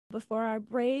Before our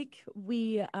break,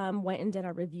 we went and did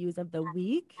our reviews of the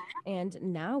week, and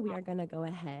now we are going to go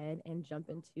ahead and jump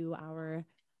into our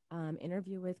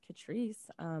interview with Katresse.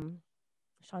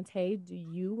 Shantae, do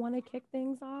you want to kick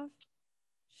things off?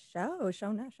 Show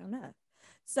enough, show enough.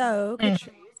 So,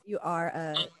 Katrisse, you are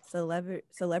a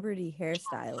celebrity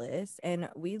hairstylist, and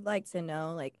we'd like to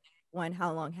know, like, one,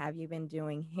 how long have you been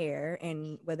doing hair,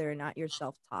 and whether or not you're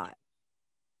self-taught?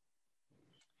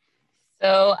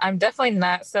 So I'm definitely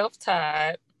not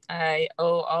self-taught. I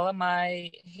owe all of my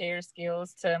hair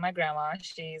skills to my grandma.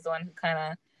 She's the one who kind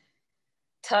of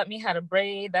taught me how to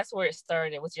braid. That's where it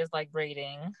started, was just like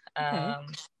braiding. Okay.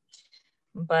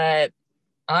 But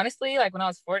honestly, like when I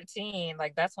was 14,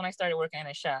 like that's when I started working in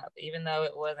a shop, even though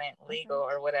it wasn't legal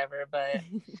or whatever. But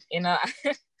you know,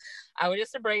 I was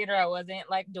just a braider. I wasn't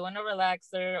like doing a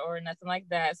relaxer or nothing like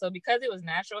that. So because it was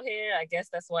natural hair, I guess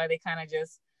that's why they kind of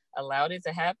just allowed it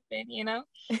to happen, you know.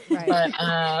 Right. But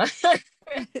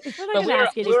but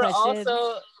we were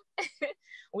also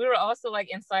we were also like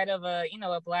inside of a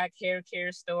black hair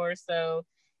care store, so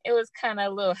it was kind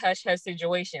of a little hush hush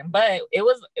situation, but it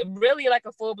was really like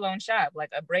a full-blown shop,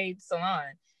 like a braid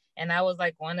salon. And I was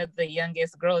like one of the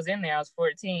youngest girls in there. I was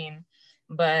 14.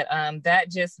 But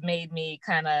that just made me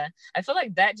I feel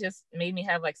like that just made me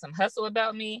have like some hustle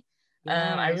about me.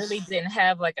 I really didn't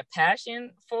have like a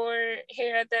passion for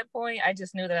hair at that point. I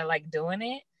just knew that I liked doing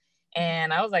it.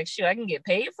 And I was like, shoot, I can get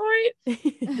paid for it.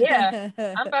 Yeah,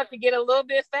 I'm about to get a little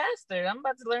bit faster. I'm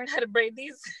about to learn how to braid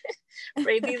these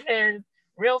hairs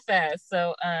real fast.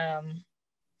 So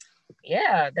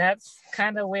yeah, that's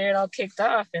kind of where it all kicked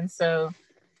off. And so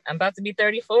I'm about to be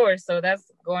 34, so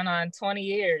that's going on 20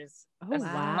 years. Oh, that's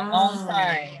wow. a long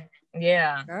time.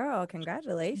 Yeah. Girl,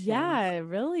 congratulations. Yeah,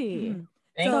 really.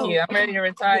 Thank you. I'm ready to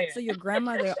retire. So your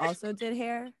grandmother also did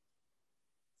hair?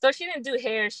 So she didn't do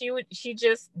hair. She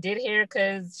just did hair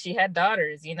because she had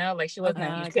daughters, you know, like she wasn't a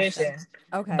beautician.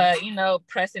 Okay. But you know,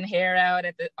 pressing hair out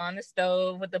on the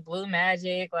stove with the blue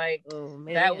magic, like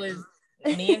that was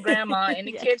me and grandma in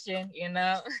the kitchen, you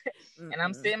know. And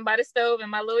I'm sitting by the stove in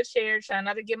my little chair trying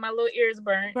not to get my little ears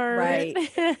burnt. Right.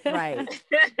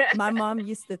 My mom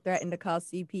used to threaten to call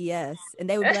CPS, and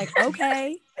they would be like,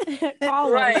 okay.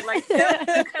 Call right, like,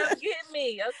 come get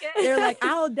me, okay? They're like,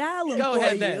 I'll dial them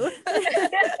for you.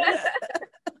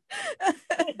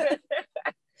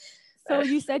 So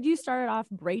you said you started off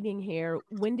braiding hair.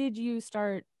 When did you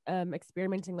start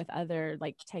experimenting with other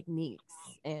like techniques,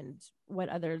 and what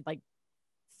other like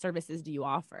services do you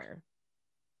offer?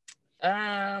 So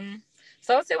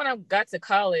I would say when I got to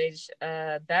college,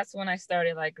 that's when I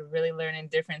started like really learning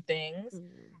different things.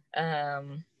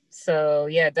 So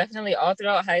yeah, definitely all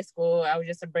throughout high school, I was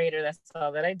just a braider. That's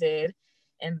all that I did.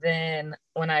 And then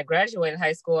when I graduated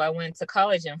high school, I went to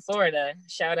college in Florida.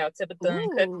 Shout out to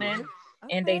Bethune-Cookman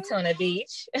in Daytona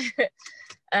Beach.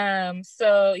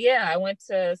 So yeah, I went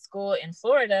to school in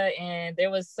Florida, and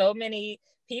there was so many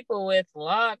people with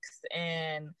locks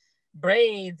and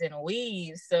braids and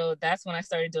weaves. So that's when I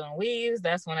started doing weaves.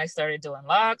 That's when I started doing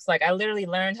locks. Like I literally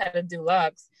learned how to do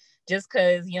locks just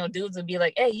because, you know, dudes would be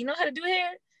like, hey, you know how to do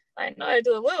hair? I know how to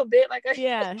do a little bit. Like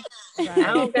I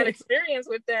don't got experience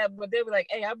with that, but they'll be like,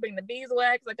 hey, I'll bring the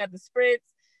beeswax. I got the spritz.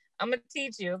 I'm gonna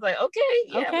teach you. It's like,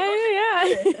 okay.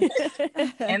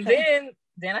 And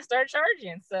then I started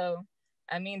charging. So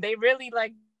I mean, they really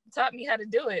like taught me how to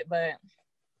do it, but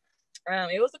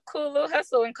it was a cool little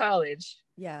hustle in college.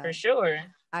 Yeah, for sure.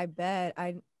 I bet.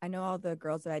 I know all the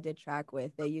girls that I did track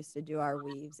with, they used to do our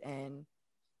weaves, and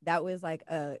that was like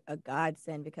a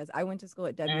godsend because I went to school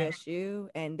at WSU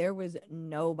and there was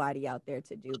nobody out there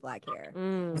to do black hair.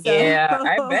 So, yeah,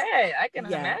 I bet. I can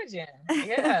imagine.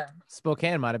 Yeah.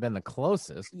 Spokane might have been the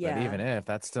closest, but even if,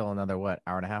 that's still another, hour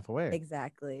and a half away?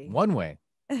 Exactly. One way.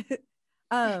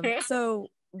 So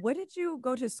what did you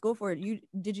go to school for?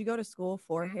 Did you go to school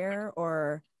for hair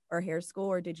or hair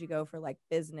school, or did you go for like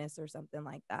business or something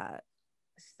like that?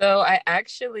 So I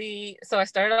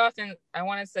started off I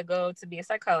wanted to go to be a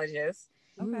psychologist.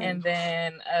 Okay. And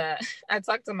then I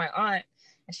talked to my aunt,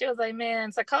 and she was like,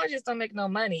 man, psychologists don't make no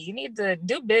money. You need to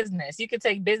do business. You could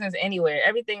take business anywhere.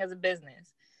 Everything is a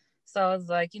business. So I was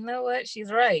like, you know what?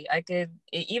 She's right. I could,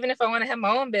 even if I want to have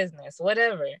my own business,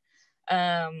 whatever.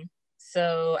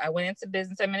 So I went into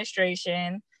business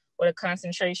administration with a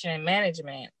concentration in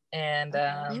management. And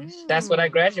that's what I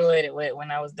graduated with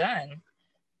when I was done.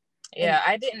 Yeah,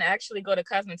 I didn't actually go to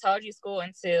cosmetology school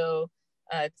until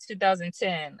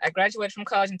 2010. I graduated from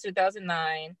college in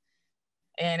 2009,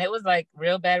 and it was like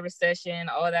real bad recession.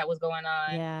 All that was going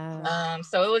on. Yeah.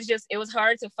 So it was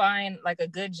hard to find like a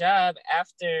good job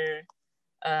after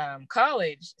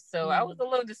college. So I was a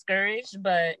little discouraged,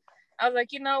 but I was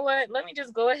like, you know what? Let me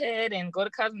just go ahead and go to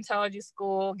cosmetology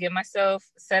school, get myself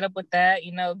set up with that,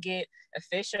 get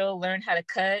official, learn how to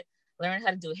cut, learn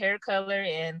how to do hair color.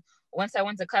 And once I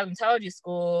went to cosmetology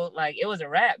school, like it was a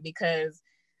wrap because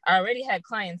I already had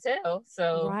clientele.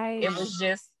 So it was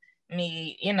just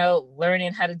me,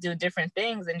 learning how to do different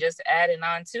things and just adding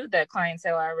on to that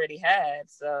clientele I already had.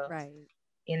 So,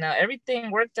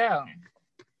 everything worked out.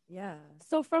 Yeah.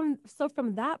 So from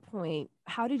that point,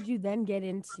 how did you then get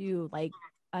into like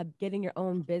getting your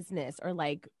own business, or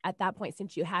like at that point,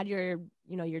 since you had your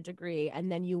degree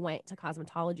and then you went to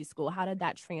cosmetology school, how did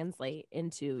that translate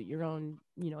into your own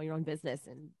business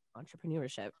and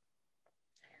entrepreneurship?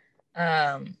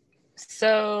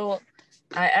 So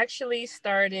I actually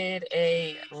started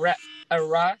a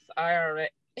Roth IRA.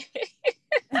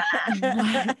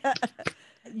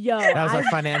 Yo, that was a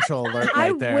financial alert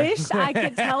right there. I wish I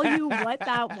could tell you what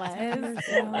that was.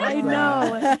 I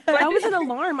know. That was an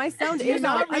alarm. My sound is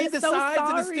not up. read I'm the so signs sorry.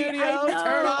 in the studio.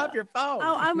 Turn off your phone.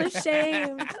 Oh, I'm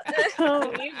ashamed.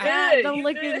 Oh, You God, good. don't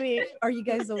look at me. Are you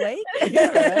guys awake? Yeah,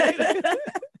 right?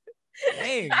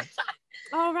 Dang.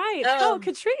 All right. So,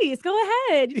 Katresse, go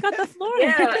ahead. You got the floor.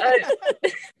 Yeah.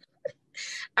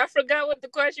 I forgot what the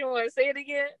question was. Say it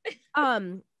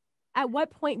again. At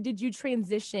what point did you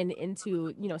transition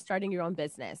into, starting your own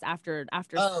business after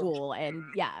school? And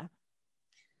yeah.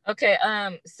 Okay.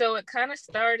 So it kind of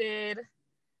started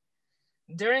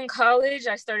during college.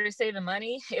 I started saving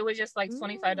money. It was just like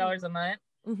 $25 a month.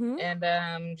 Mm-hmm.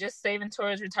 And just saving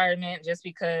towards retirement, just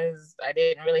because I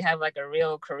didn't really have like a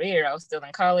real career. I was still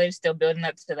in college, still building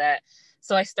up to that.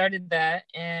 So I started that,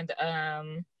 and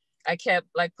I kept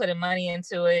like putting money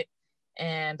into it.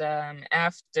 And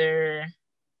after,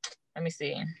 let me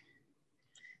see.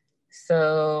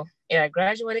 So yeah, I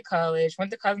graduated college,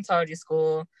 went to cosmetology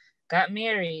school, got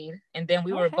married, and then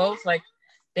we were both like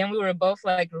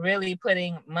really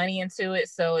putting money into it.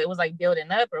 So it was like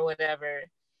building up or whatever.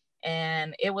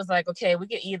 And it was like, okay, we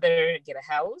could either get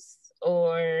a house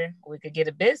or we could get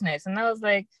a business. And I was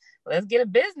like, let's get a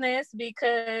business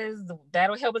because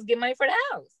that'll help us get money for the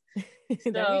house. There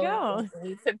we go.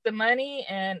 We took the money,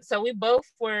 and so we both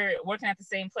were working at the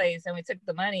same place, and we took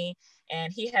the money,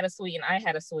 and he had a suite and I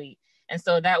had a suite. And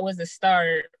so that was the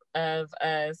start of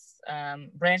us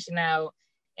branching out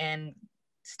and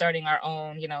starting our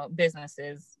own,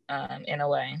 businesses in a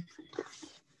way.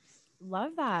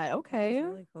 Love that. Okay.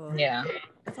 That's really cool. Yeah.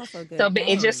 That's also good. So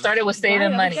it just started with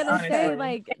saving money. I was gonna say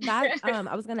like that.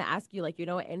 I was gonna ask you, like,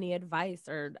 any advice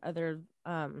or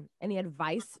any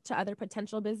advice to other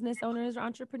potential business owners or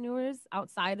entrepreneurs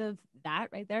outside of that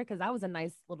right there? Because that was a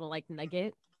nice little like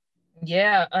nugget.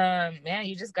 Yeah. Man,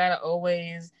 you just gotta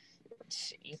always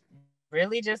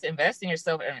really just invest in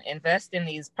yourself and invest in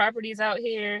these properties out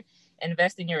here,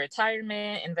 invest in your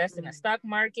retirement, invest in the stock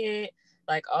market.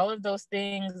 Like all of those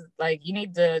things, like you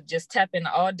need to just tap into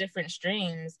all different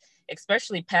streams,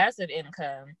 especially passive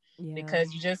income,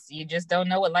 because you just don't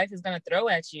know what life is going to throw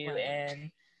at you. Right.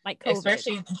 And like COVID.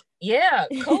 Especially,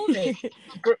 COVID,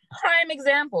 prime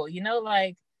example,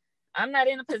 like I'm not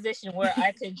in a position where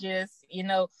I could just,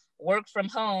 work from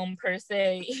home per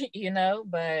se,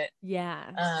 but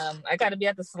I got to be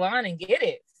at the salon and get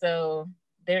it. So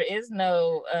there is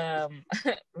no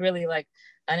really like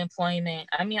unemployment.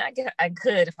 I mean, I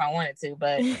could if I wanted to,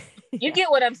 but you get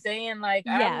what I'm saying. Like,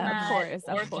 of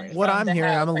course. What I'm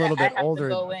hearing, I'm a little bit older.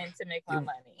 To go in to make my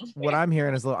money. What I'm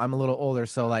hearing is I'm a little older,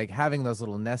 so like having those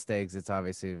little nest eggs, it's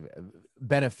obviously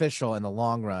beneficial in the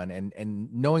long run,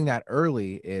 and knowing that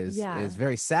early is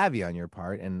very savvy on your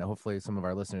part, and hopefully some of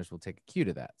our listeners will take a cue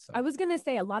to that. So I was gonna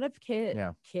say a lot of kids.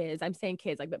 I'm saying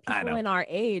kids, like, but people in our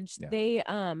age, they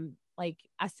like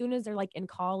as soon as they're like in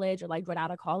college or like right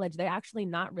out of college, they're actually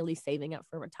not really saving up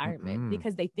for retirement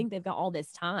because they think they've got all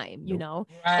this time,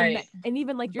 Right. And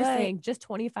even like you're saying, just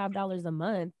 $25 a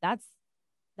month, that's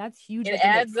huge. It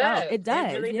adds up. It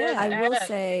does. It really does. I will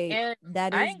say and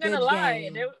that is I ain't gonna good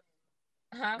lie.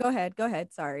 Go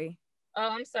ahead. Sorry. Oh,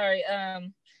 I'm sorry.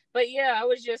 But yeah, I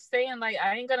was just saying, like,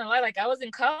 I ain't gonna lie, like I was in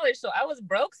college, so I was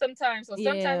broke sometimes. So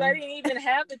sometimes I didn't even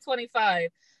have the 25.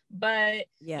 But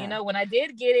when I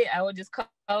did get it, I would just call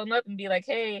them up and be like,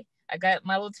 hey, I got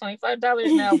my little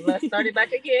 $25 now. Let's start it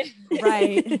back again.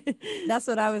 Right. That's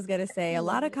what I was gonna say. A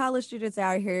lot of college students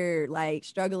out here like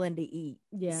struggling to eat.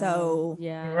 Yeah. So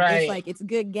right. It's like it's a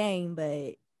good game,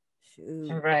 but shoot.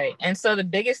 Right. And so the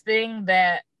biggest thing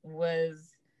that was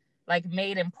like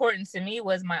made important to me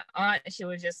was my aunt. She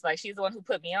was just like, she's the one who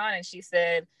put me on, and she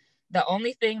said, the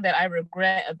only thing that I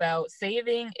regret about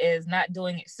saving is not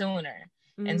doing it sooner.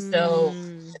 And so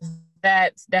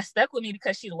that stuck with me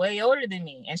because she's way older than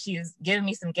me and she's giving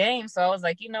me some game. So I was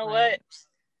like, you know what?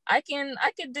 I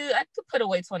could put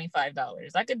away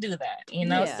 $25. I could do that, you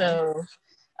know. Yeah. So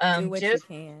do what just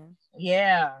you can.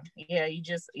 yeah,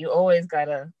 you always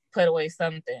gotta put away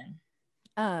something.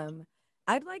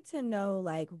 I'd like to know,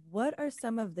 like, what are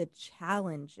some of the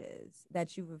challenges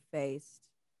that you have faced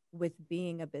with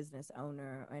being a business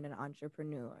owner and an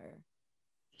entrepreneur,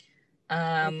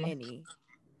 if any?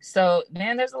 So,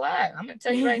 man, there's a lot. I'm gonna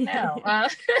tell you right now.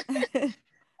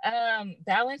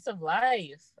 Balance of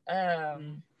life,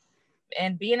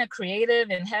 and being a creative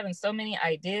and having so many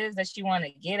ideas that you want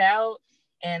to get out,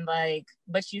 and like,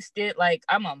 but you still, like,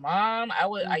 I'm a mom.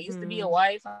 I used to be a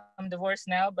wife. I'm divorced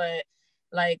now, but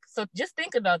like, so just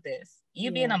think about this.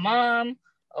 You being a mom,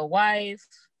 a wife,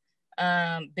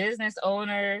 business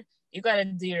owner, you got to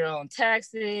do your own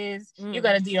taxes. You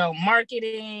got to do your own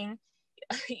marketing.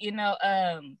 You know,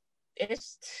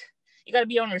 it's, you got to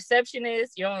be your own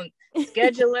receptionist, your own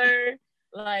scheduler,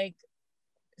 like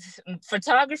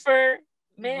photographer,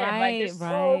 man, like there's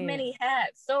so many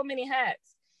hats.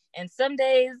 And some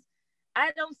days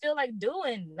I don't feel like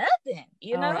doing nothing,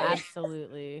 you know?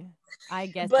 Absolutely. I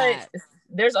get but that.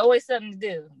 There's always something to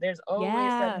do. There's always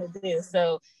something to do.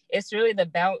 So it's really the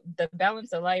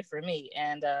balance of life for me.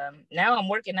 And now I'm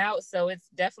working out, so it's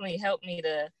definitely helped me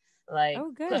to like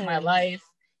put my life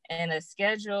in a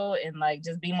schedule and like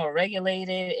just be more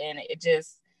regulated, and it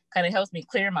just kind of helps me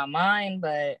clear my mind.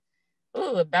 But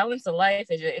a balance of life,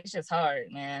 it's just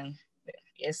hard, man,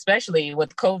 especially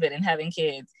with COVID and having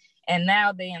kids. And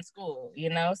now they in school, you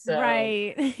know, so now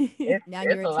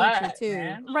you're a teacher too,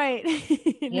 man. Right?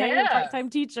 Now you're a part-time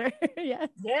teacher. Yeah.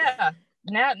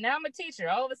 Now I'm a teacher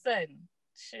all of a sudden.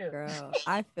 Shoot. Girl,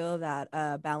 I feel that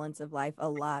balance of life a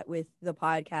lot with the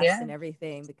podcast and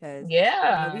everything, because you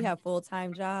know, we have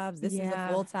full-time jobs. This is a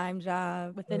full-time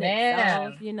job within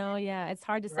itself, you know. It's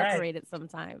hard to separate it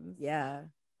sometimes.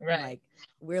 Like,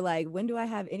 we're like, when do I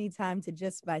have any time to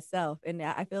just myself? And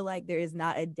I feel like there is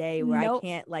not a day where I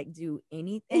can't like do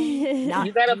anything.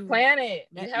 You gotta plan it.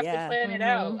 You have to plan it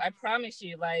out. I promise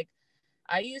you. Like,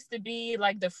 I used to be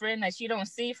like the friend that you don't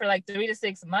see for like 3 to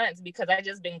 6 months because I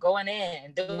just been going in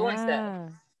and doing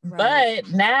stuff. But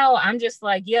now I'm just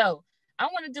like, yo, I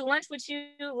want to do lunch with you.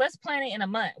 Let's plan it in a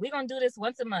month. We're gonna do this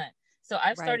once a month. So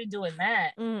I've started doing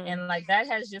that, and like that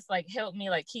has just like helped me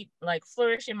like keep like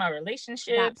flourishing my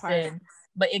relationships,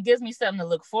 but it gives me something to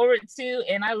look forward to.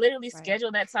 And I literally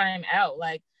schedule that time out.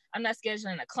 Like, I'm not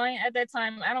scheduling a client at that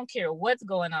time. I don't care what's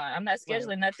going on. I'm not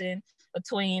scheduling nothing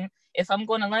between, if I'm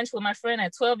going to lunch with my friend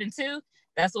at 12 and 2,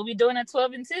 that's what we're doing at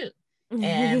 12 and 2.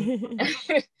 And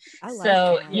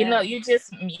so you know, you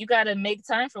got to make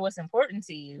time for what's important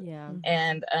to you.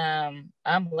 And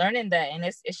I'm learning that, and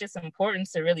it's just important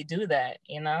to really do that,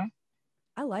 you know.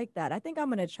 I like that. I think I'm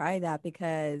gonna try that,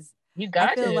 because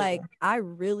I feel like I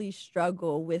really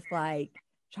struggle with like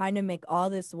trying to make all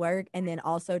this work and then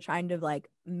also trying to like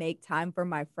make time for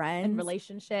my friends and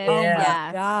relationships. Oh my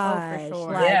gosh. For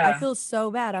sure. Like, I feel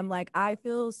so bad. I'm like, I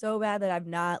feel so bad that I've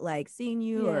not like seen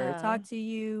you or talked to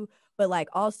you. But like,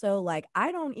 also, like,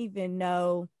 I don't even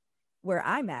know where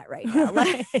I'm at right now.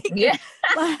 Like, like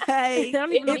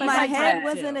if my head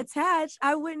wasn't attached,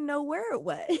 I wouldn't know where it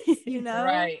was, you know?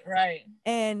 Right.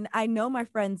 And I know my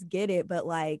friends get it, but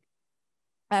like,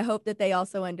 I hope that they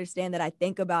also understand that I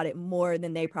think about it more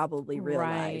than they probably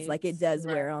realize. Like, it does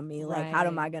wear on me. Like, how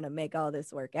am I going to make all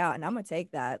this work out? And I'm going to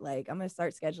take that. Like, I'm going to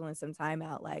start scheduling some time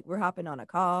out. Like, we're hopping on a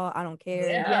call. I don't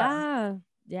care.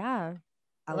 Yeah.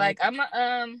 Like,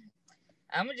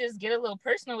 I'm gonna just get a little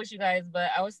personal with you guys,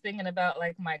 but I was thinking about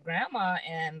like my grandma,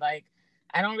 and like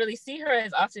I don't really see her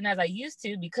as often as I used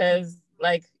to, because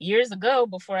like years ago,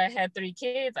 before I had 3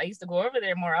 kids, I used to go over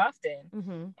there more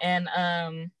often.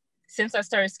 And since I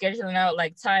started scheduling out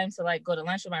like time to like go to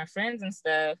lunch with my friends and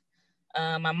stuff,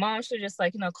 my mom should just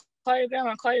like, you know, call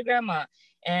your grandma.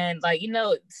 And like, you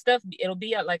know, stuff, it'll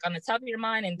be like on the top of your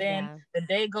mind, and then the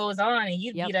day goes on and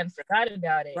you done forgot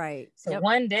about it. So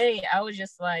one day I was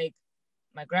just like,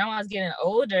 my grandma's getting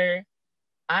older.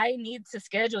 I need to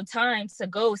schedule time to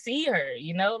go see her,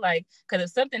 you know, like, because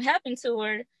if something happened to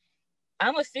her,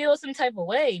 I'm gonna feel some type of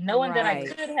way, knowing that I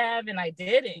could have and I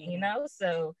didn't, you know.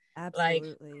 So like,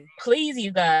 please,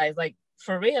 you guys, like,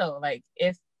 for real, like,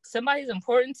 if somebody's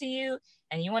important to you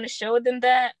and you want to show them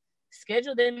that,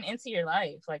 schedule them into your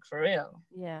life, like, for real.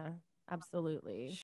 Yeah, absolutely.